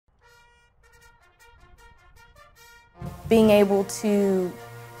being able to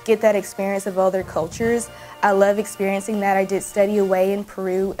get that experience of other cultures. I love experiencing that. I did study away in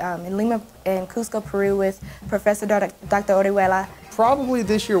Peru, in Lima and Cusco, Peru with Professor Dr. Orihuela. Probably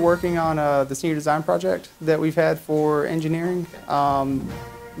this year working on the senior design project that we've had for engineering.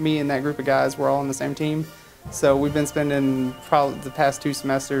 Me and that group of guys were all on the same team. So we've been spending probably the past 2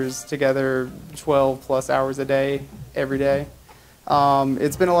 semesters together 12 plus hours a day, every day.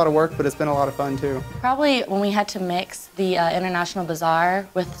 It's been a lot of work, but it's been a lot of fun too. Probably when we had to mix the International Bazaar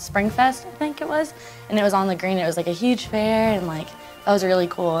with Springfest, I think it was, and it was on the green. It was like a huge fair, and like that was really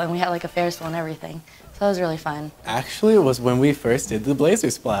cool, and we had like a Ferris wheel and everything. So that was really fun. Actually, it was when we first did the Blazer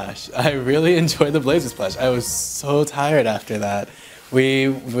Splash. I really enjoyed the Blazer Splash. I was so tired after that. We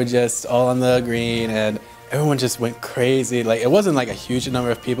were just all on the green, and everyone just went crazy. Like, it wasn't like a huge number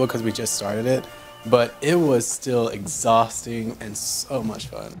of people because we just started it, but it was still exhausting and so much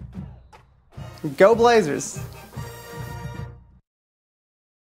fun. Go Blazers!